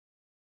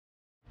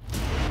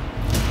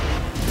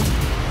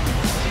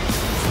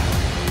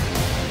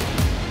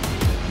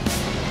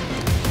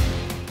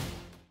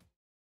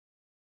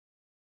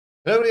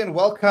Hello and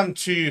welcome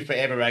to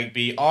Forever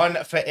Rugby on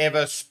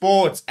Forever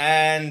Sports.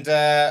 And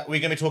we're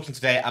going to be talking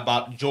today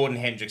about Jordan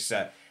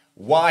Hendrikse,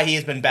 why he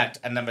has been backed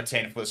at number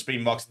 10 for the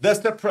Springboks. This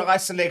is the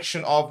prize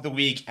selection of the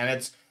week, and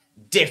it's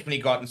definitely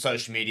gotten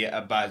social media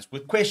abuzz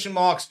with question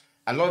marks,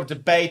 a lot of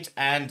debate,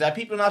 and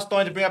people are now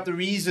starting to bring up the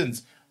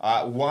reasons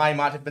why he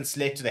might have been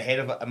selected ahead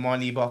of a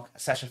Mannie, Libbok,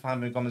 Sasha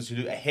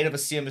Zulu, ahead of a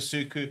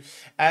Masuku.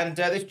 And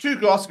there's two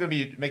graphs I'm going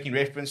to be making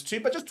reference to,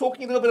 but just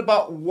talking a little bit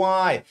about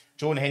why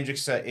Jordan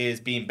Hendrikse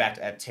is being backed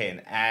at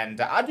 10. And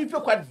I do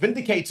feel quite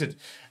vindicated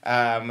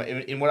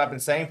in what I've been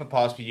saying for the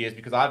past few years,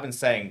 because I've been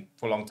saying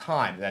for a long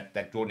time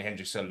that Jordan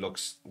Hendrikse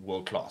looks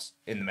world class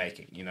in the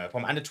making. You know,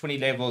 from under 20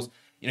 levels,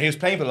 he was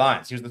playing for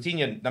Lions. He was the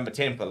senior number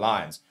 10 for the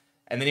Lions.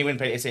 And then he went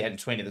and played SA under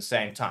 20 at the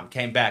same time,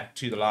 came back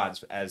to the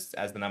Lions as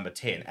the number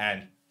 10.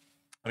 And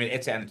I mean,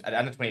 at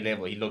under 20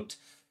 level, it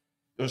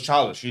was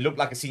childish. He looked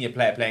like a senior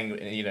player playing,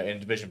 in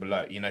division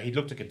below. He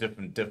looked like a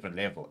different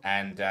level,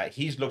 and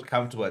he's looked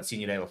comfortable at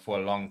senior level for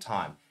a long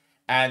time.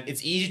 And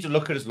it's easy to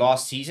look at his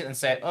last season and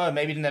say, oh,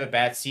 maybe he didn't have a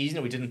bad season,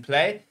 or we didn't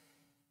play.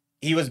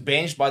 He was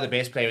benched by the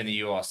best player in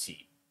the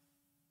URC.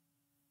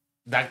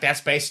 That's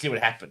basically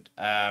what happened.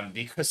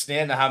 Because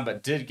Snare Nahamba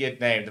did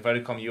get named the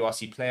Vodacom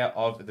URC Player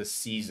of the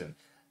Season.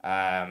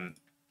 South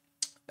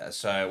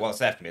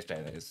African best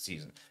player of the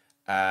season.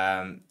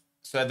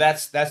 So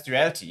that's the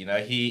reality.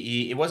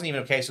 It wasn't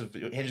even a case of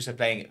Hendrikse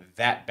playing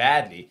that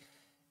badly.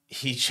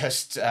 He's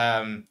just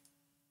been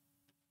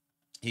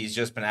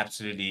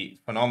absolutely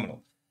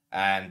phenomenal,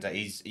 and and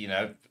he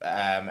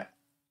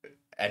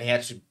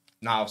had to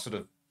now sort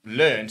of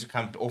learn to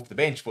come off the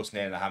bench for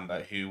Snare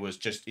Nahamba, who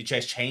just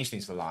changed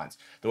things for the Lions.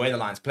 The way the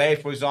Lions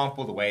played, for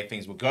example, the way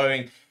things were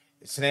going,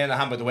 Snare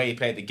Nahamba, the way he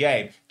played the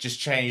game, just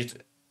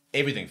changed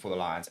everything for the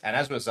Lions. And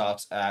as a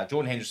result,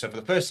 Jordan Hendrikse, for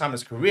the first time in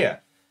his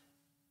career,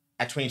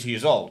 at 22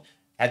 years old,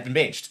 had been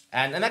benched.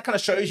 And that kind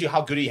of shows you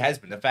how good he has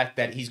been. The fact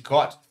that he's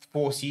got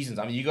 4 seasons.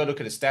 I mean, you go look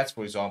at his stats,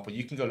 for example.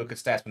 You can go look at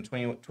stats from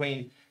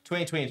 2020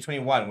 to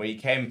 21, where he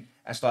came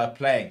and started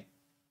playing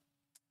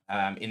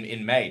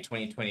in May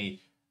 2020,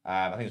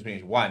 I think it was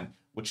 2021,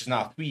 which is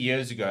now 3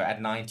 years ago at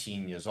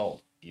 19 years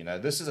old.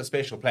 This is a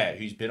special player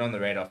who's been on the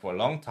radar for a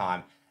long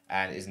time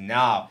and is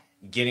now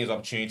getting his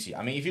opportunity.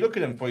 I mean, if you look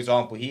at him, for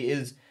example, he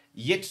is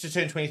yet to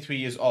turn 23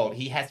 years old.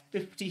 He has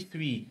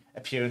 53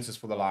 appearances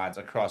for the Lions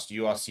across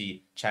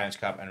URC, Challenge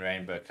Cup, and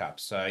Rainbow Cup.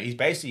 So he's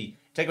basically,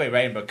 take away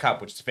Rainbow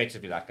Cup, which is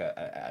effectively like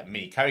a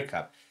mini Currie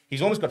Cup,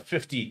 he's almost got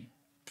 50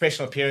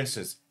 professional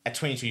appearances at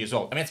 22 years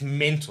old. I mean, it's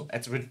mental.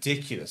 It's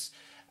ridiculous.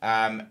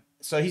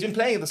 So he's been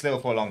playing at this level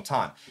for a long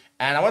time.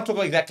 And I want to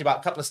talk exactly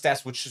about a couple of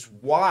stats, which is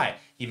why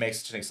he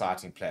makes such an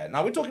exciting player.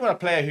 Now, we're talking about a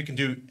player who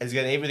has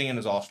got everything in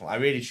his arsenal. I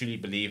really, truly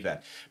believe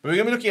that. But we're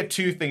going to be looking at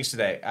two things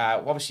today.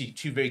 Obviously,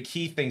 two very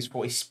key things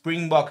for a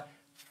Springbok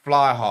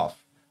fly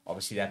half.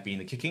 Obviously, that being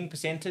the kicking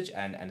percentage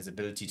and his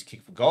ability to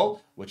kick for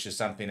goal, which is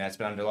something that's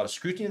been under a lot of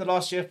scrutiny in the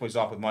last year. For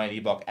example, with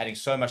Mannie Libbok adding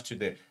so much to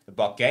the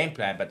Bok game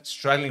plan, but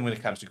struggling when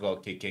it comes to goal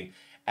kicking.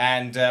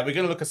 And we're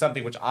going to look at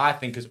something which I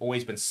think has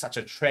always been such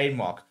a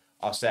trademark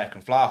of South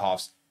African fly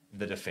halves,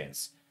 the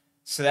defense.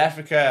 South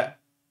Africa,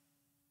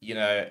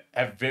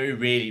 have very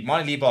rarely,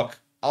 Mannie Libbok,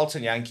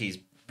 Alton Yankees,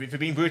 for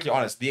being brutally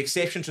honest, the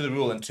exception to the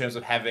rule in terms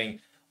of having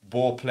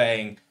ball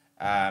playing,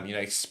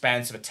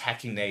 expansive,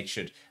 attacking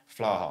natured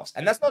fly halves.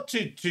 And that's not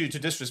to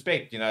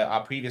disrespect,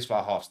 our previous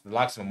fly halves, the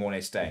likes of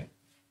Mornay Steyn,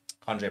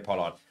 Andre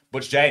Pollard,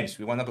 Butch James.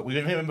 We won a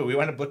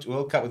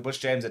World Cup with Butch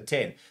James at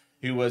 10,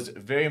 who was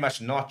very much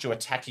not your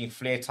attacking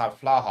flair type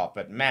fly half,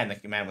 but man,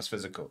 the man was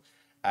physical.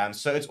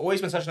 So it's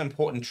always been such an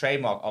important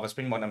trademark of a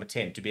Springbok number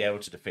 10 to be able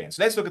to defend.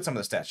 So let's look at some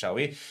of the stats, shall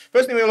we?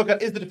 First thing we'll look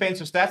at is the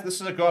defensive stats.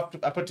 This is a graph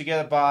I put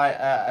together by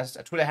a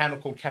Twitter handle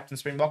called Captain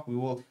Springbok. We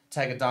will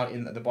tag it down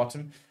in the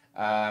bottom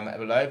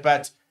below.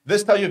 But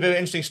this tells you a very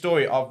interesting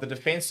story of the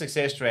defense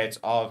success rates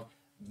of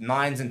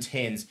 9s and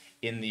 10s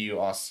in the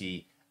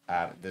URC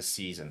this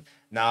season.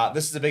 Now,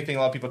 this is a big thing a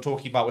lot of people are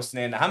talking about with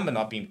Snare Nahamba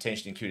not being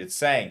potentially included,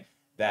 saying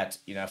that,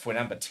 for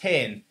number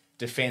 10,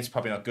 defense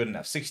probably not good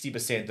enough.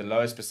 60%, the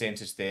lowest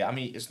percentage there. I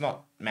mean, it's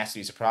not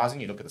massively surprising.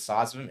 You look at the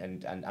size of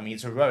him, and I mean,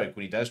 it's heroic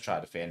when he does try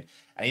to defend.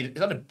 And he's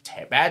not a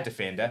bad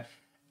defender,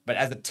 but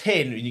as a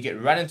 10, when you get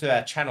run into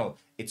that channel,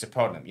 it's a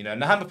problem.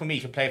 Nahamba for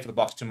me could play for the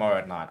Boks tomorrow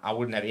at 9. I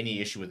wouldn't have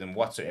any issue with him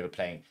whatsoever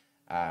playing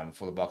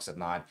for the Boks at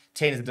 9.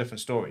 10 is a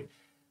different story.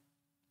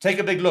 Take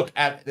a big look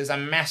at, there's a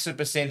massive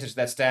percentage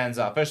that stands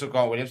out. First of all,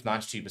 Grant Williams,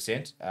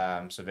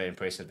 92%, so very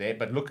impressive there.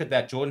 But look at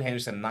that, Jordan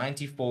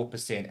Hendrikse,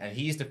 94%, and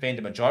he's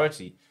defended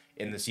majority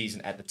in the season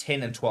at the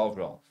 10 and 12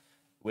 role,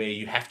 where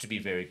you have to be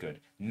very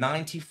good.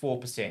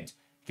 94%,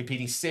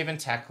 completing 7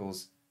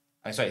 tackles.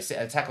 A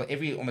tackle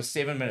every almost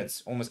 7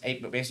 minutes, almost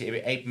 8, basically every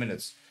 8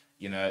 minutes.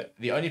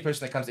 The only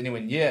person that comes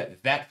anywhere near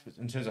that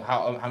in terms of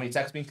how many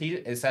tackles being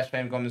completed is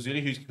Sasha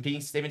Zulu, who's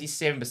completing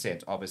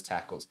 77% of his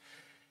tackles.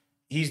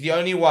 He's the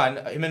only one,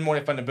 him and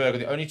Morne van den Berg are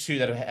the only two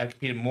that have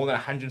completed more than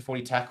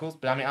 140 tackles.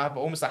 But I mean, out of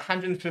almost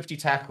 150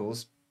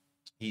 tackles,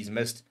 he's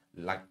missed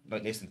like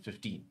less than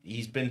 15.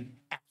 He's been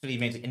absolutely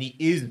mental, and he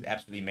is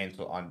absolutely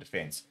mental on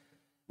defense.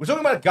 We're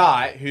talking about a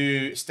guy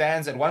who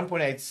stands at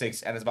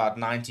 1.86 and is about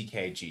 90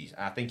 kgs.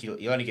 And I think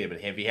he'll only get a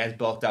bit heavy. He has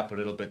bulked up a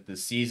little bit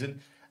this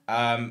season.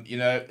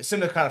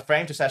 Similar kind of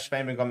frame to Sash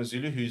Fame and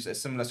Ngomazulu, who's a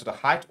similar sort of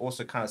height,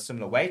 also kind of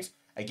similar weight.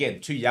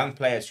 Again, two young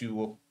players who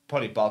will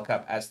probably bulk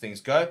up as things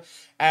go.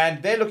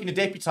 And they're looking to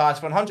deputise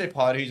for Andre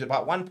Pardo, who's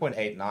about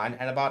 1.89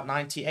 and about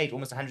 98,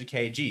 almost 100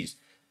 kgs.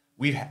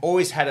 We've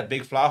always had a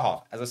big fly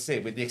half, as I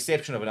said, with the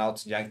exception of an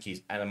Elton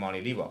Yankees and a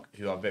Mannie Libbok,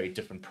 who are very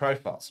different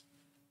profiles.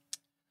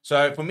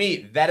 So for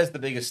me, that is the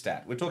biggest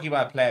stat. We're talking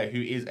about a player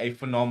who is a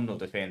phenomenal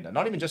defender,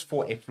 not even just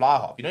for a fly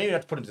half. You don't even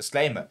have to put a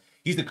disclaimer.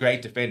 He's a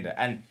great defender.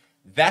 And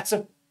that's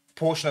a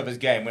portion of his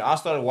game. When I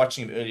started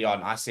watching him early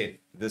on, I said,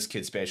 this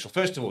kid's special.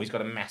 First of all, he's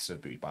got a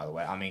massive boot, by the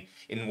way. I mean,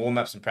 in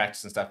warm-ups and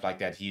practice and stuff like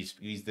that, there's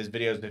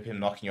videos of him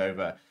knocking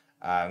over,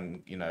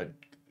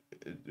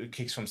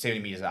 kicks from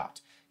 70 meters out.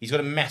 He's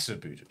got a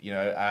massive boot,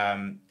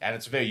 and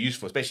it's very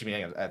useful, especially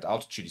at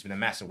altitude. He's been a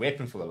massive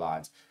weapon for the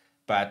Lions.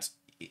 But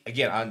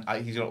again, I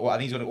think he's got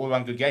an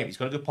all-around good game. He's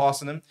got a good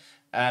pass in him.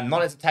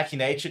 Not as attacking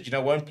natured,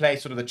 won't play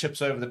sort of the chips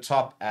over the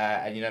top,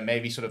 and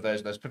maybe sort of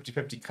those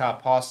 50-50 car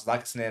passes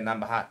like Snare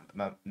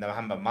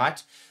Nambahamba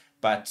might.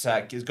 But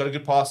he's got a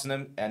good pass in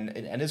him,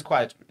 and is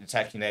quite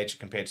attacking nature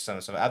compared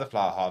to some other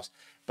flower halves,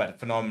 but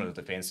phenomenal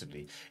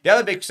defensively. The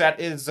other big stat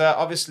is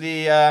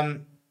obviously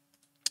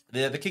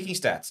the kicking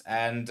stats,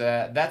 and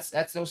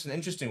that's also an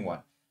interesting one,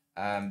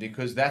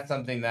 because that's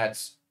something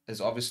that has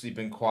obviously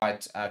been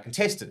quite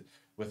contested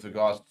with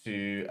regards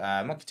to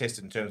not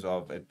contested in terms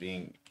of it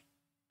being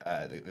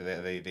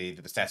the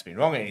stats being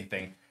wrong or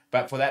anything,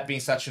 but for that being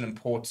such an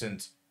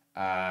important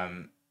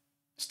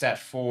stat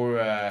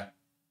for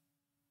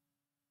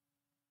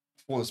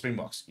the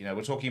Springboks.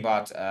 We're talking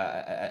about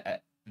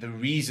the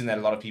reason that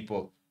a lot of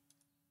people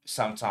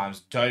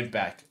sometimes don't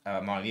back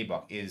Mannie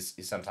Libbok is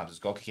sometimes his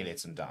goal kicking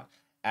lets him down.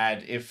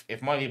 And if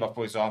Mannie Libbok,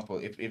 for example,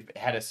 if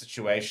had a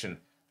situation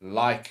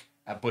like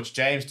Butch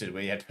James did,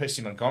 where he had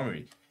Percy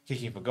Montgomery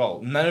kicking for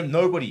goal,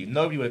 nobody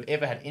would have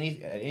ever had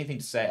anything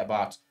to say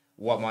about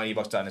what Mannie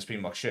Libbok's done in a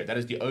Springbok shirt. That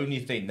is the only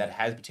thing that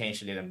has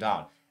potentially let him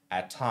down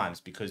at times,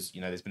 because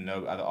there's been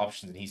no other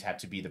options and he's had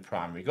to be the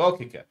primary goal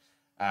kicker.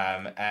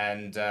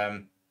 It's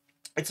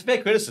a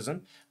fair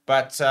criticism,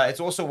 but it's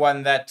also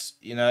one that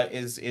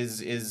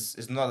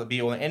is not the be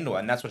all and end all,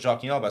 and that's what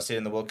Jacques Nielba said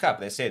in the World Cup.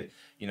 They said,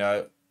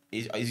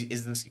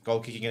 is this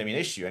goal kicking going to be an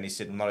issue? And he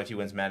said, not if he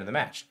wins man of the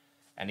match.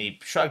 And he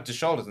shrugged his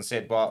shoulders and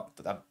said, well,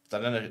 I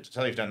don't know to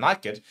tell you if you don't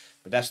like it,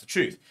 but that's the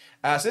truth.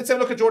 So let's have a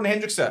look at Jordan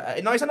Hendrikse.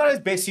 He's not his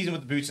best season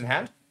with the boots in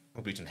hand.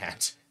 Off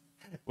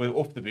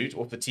the boot,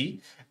 off the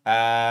tee.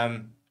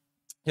 So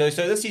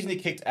this season he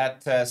kicked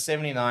at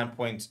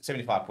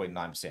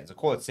 75.9%. So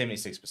call it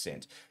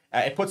 76%.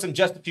 It puts him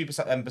just a few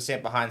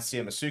percent behind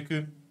Sia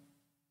Masuku.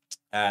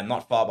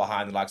 Not far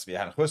behind the likes of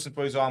Johan Hussen,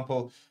 for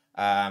example.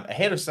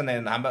 Ahead of Sunday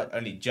Nahamba,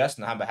 only just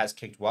Nahamba has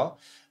kicked well.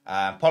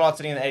 Pollard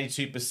sitting at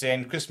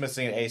 82%, Chris Smith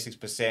sitting at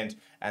 86%,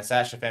 and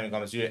Sasha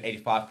Ngomazulu at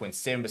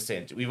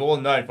 85.7%. We've all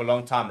known for a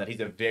long time that he's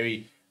a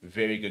very,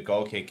 very good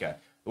goal kicker.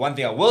 The one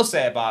thing I will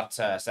say about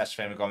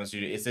Sasha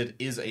Ngomazulu is that it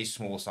is a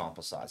small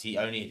sample size. He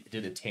only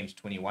did attempt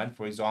 21,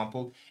 for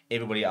example.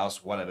 Everybody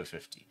else well over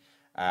 50.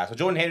 So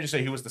Jordan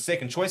Hendrikse, who was the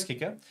second choice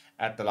kicker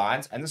at the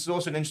Lions, and this is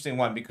also an interesting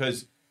one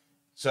because,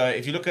 so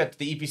if you look at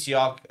the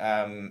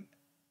EPCR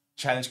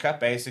Challenge Cup,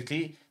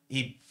 basically,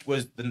 he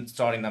was the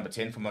starting number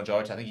 10 for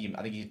majority. I think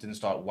he didn't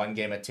start one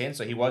game at 10,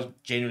 so he was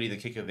generally the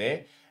kicker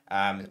there,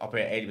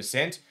 operated at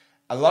 80%.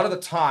 A lot of the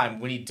time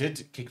when he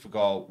did kick for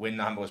goal, when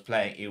Nahamba was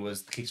playing, it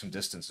was kicks from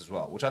distance as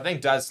well, which I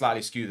think does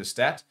slightly skew the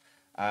stat.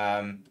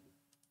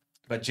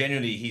 But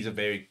generally, he's a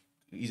very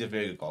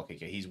good goal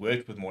kicker. He's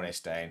worked with Morné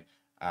Steyn,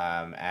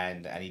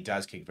 and he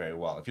does kick very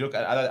well. If you look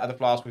at other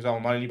flyers, for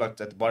example, Mannie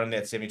Libbok at the bottom there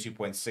at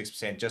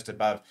 72.6%, just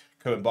above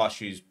Cohen Bosch,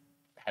 who's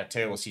had a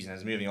terrible season and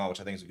is moving on, which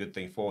I think is a good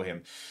thing for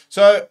him.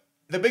 So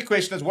the big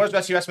question is, what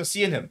does Rassie Erasmus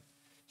see in him?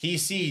 He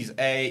sees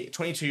a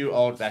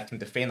 22-year-old that can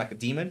defend like a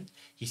demon.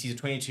 He sees a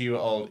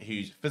 22-year-old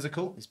who's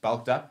physical, is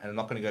bulked up, and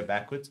not going to go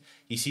backwards.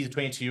 He sees a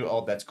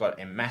 22-year-old that's got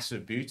a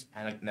massive boot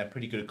and a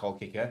pretty good goal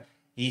kicker.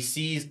 He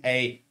sees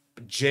a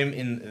gem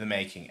in the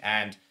making.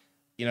 And,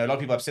 a lot of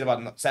people are upset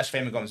about Sasha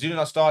Ngomazulu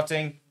not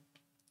starting.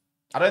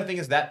 I don't think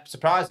it's that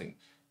surprising.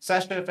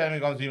 Sasha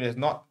Ngomazulu has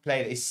not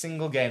played a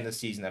single game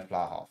this season at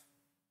fly half.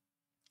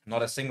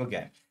 Not a single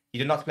game. He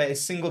did not play a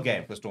single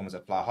game for the Stormers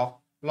at fly half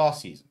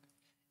last season.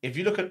 If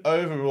you look at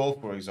overall,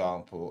 for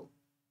example,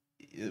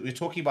 we're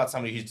talking about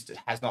somebody who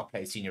has not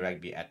played senior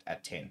rugby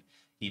at 10.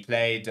 He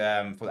played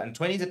for the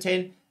under-20s at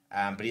 10,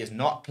 but he has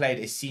not played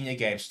a senior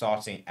game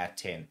starting at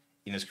 10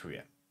 in his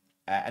career.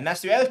 And that's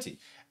the reality.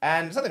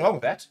 And there's nothing wrong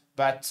with that.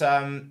 But,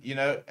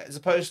 as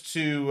opposed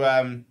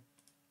to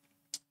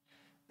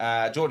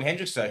Jordan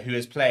Hendrikse, who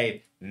has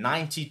played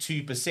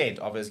 92%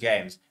 of his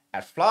games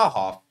at fly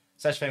half,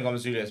 Sasha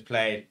Ngomazulu has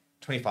played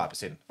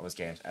 25% of his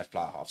games at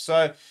fly half.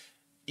 So,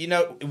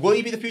 will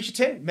he be the future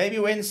 10? Maybe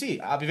wait and see.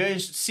 I'll be very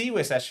interested to see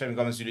where Sasha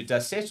Ngomazulu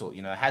does settle.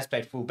 Has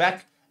played full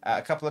back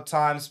a couple of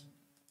times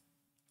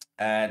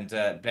and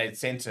played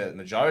centre the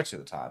majority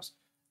of the times.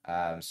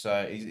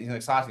 So he's an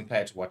exciting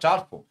player to watch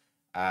out for.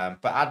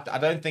 But I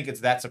don't think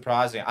it's that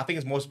surprising. I think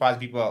it's more surprising.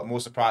 People are more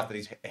surprised that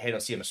he's ahead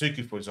of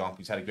Masuku, for example,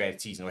 who's had a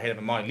great season, or ahead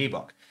of Mannie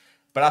Libbok.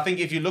 But I think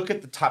if you look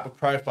at the type of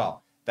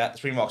profile that the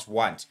Springboks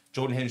want,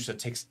 Jordan Hendrikse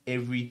ticks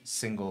every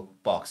single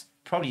box.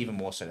 Probably even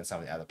more so than some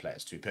of the other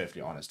players, to be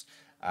perfectly honest.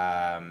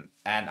 And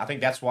I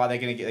think that's why they're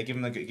going to give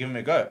him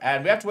a go.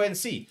 And we have to wait and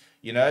see.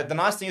 You know, the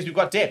nice thing is we've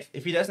got depth.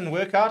 If he doesn't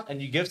work out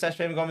and you give Stevie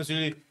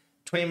P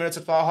 20 minutes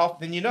at FLYHALF,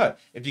 then you know.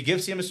 If you give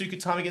Masuku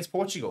time against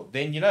Portugal,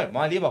 then you know.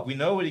 Mannie Libbok, we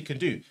know what he can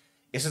do.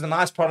 This is a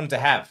nice problem to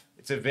have.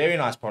 It's a very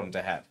nice problem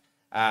to have.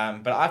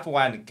 But I, for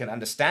one, can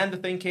understand the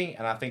thinking,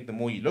 and I think the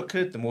more you look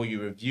at it, the more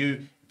you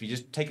review. If you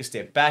just take a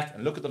step back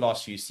and look at the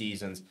last few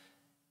seasons,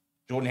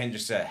 Jordan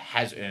Hendrikse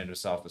has earned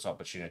himself this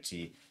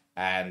opportunity,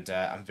 and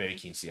I'm very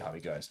keen to see how he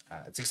goes.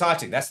 It's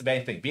exciting. That's the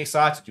main thing. Be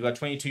excited. You got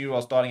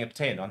 22-year-olds starting at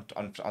 10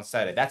 on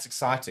Saturday. That's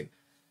exciting.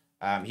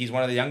 He's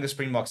one of the youngest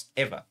Springboks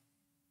ever.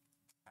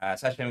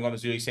 Sasha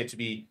Mngomezulu said to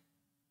be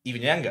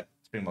even younger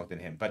Springbok than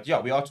him. But yeah,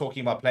 we are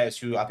talking about players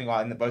who I think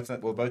are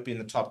will both be in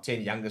the top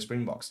 10 younger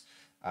Springboks.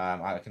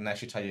 I can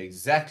actually tell you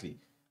exactly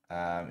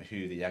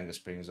who the younger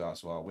Springs are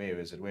as well. Where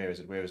is it?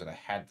 I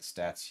had the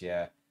stats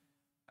here.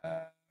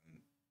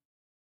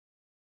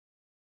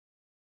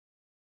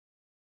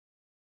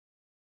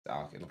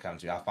 It'll come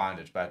to you. I'll find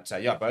it. But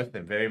yeah, both of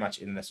them very much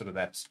in the sort of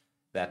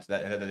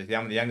the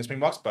younger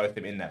Springboks, both of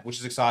them in that, which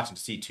is exciting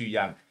to see two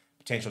young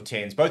potential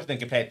 10s. Both of them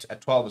can play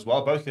at 12 as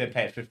well. Both of them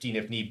play at 15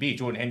 if need be.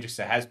 Jordan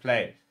Hendrikse has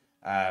played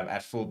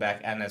at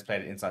fullback and has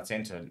played at inside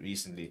centre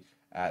recently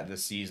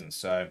this season.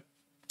 So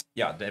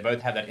yeah, they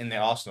both have that in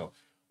their arsenal.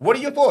 What are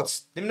your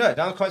thoughts? Let me know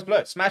down in the comments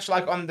below. Smash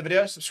like on the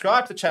video.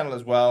 Subscribe to the channel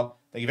as well.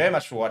 Thank you very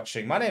much for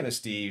watching. My name is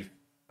Steve.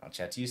 I'll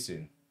chat to you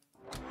soon.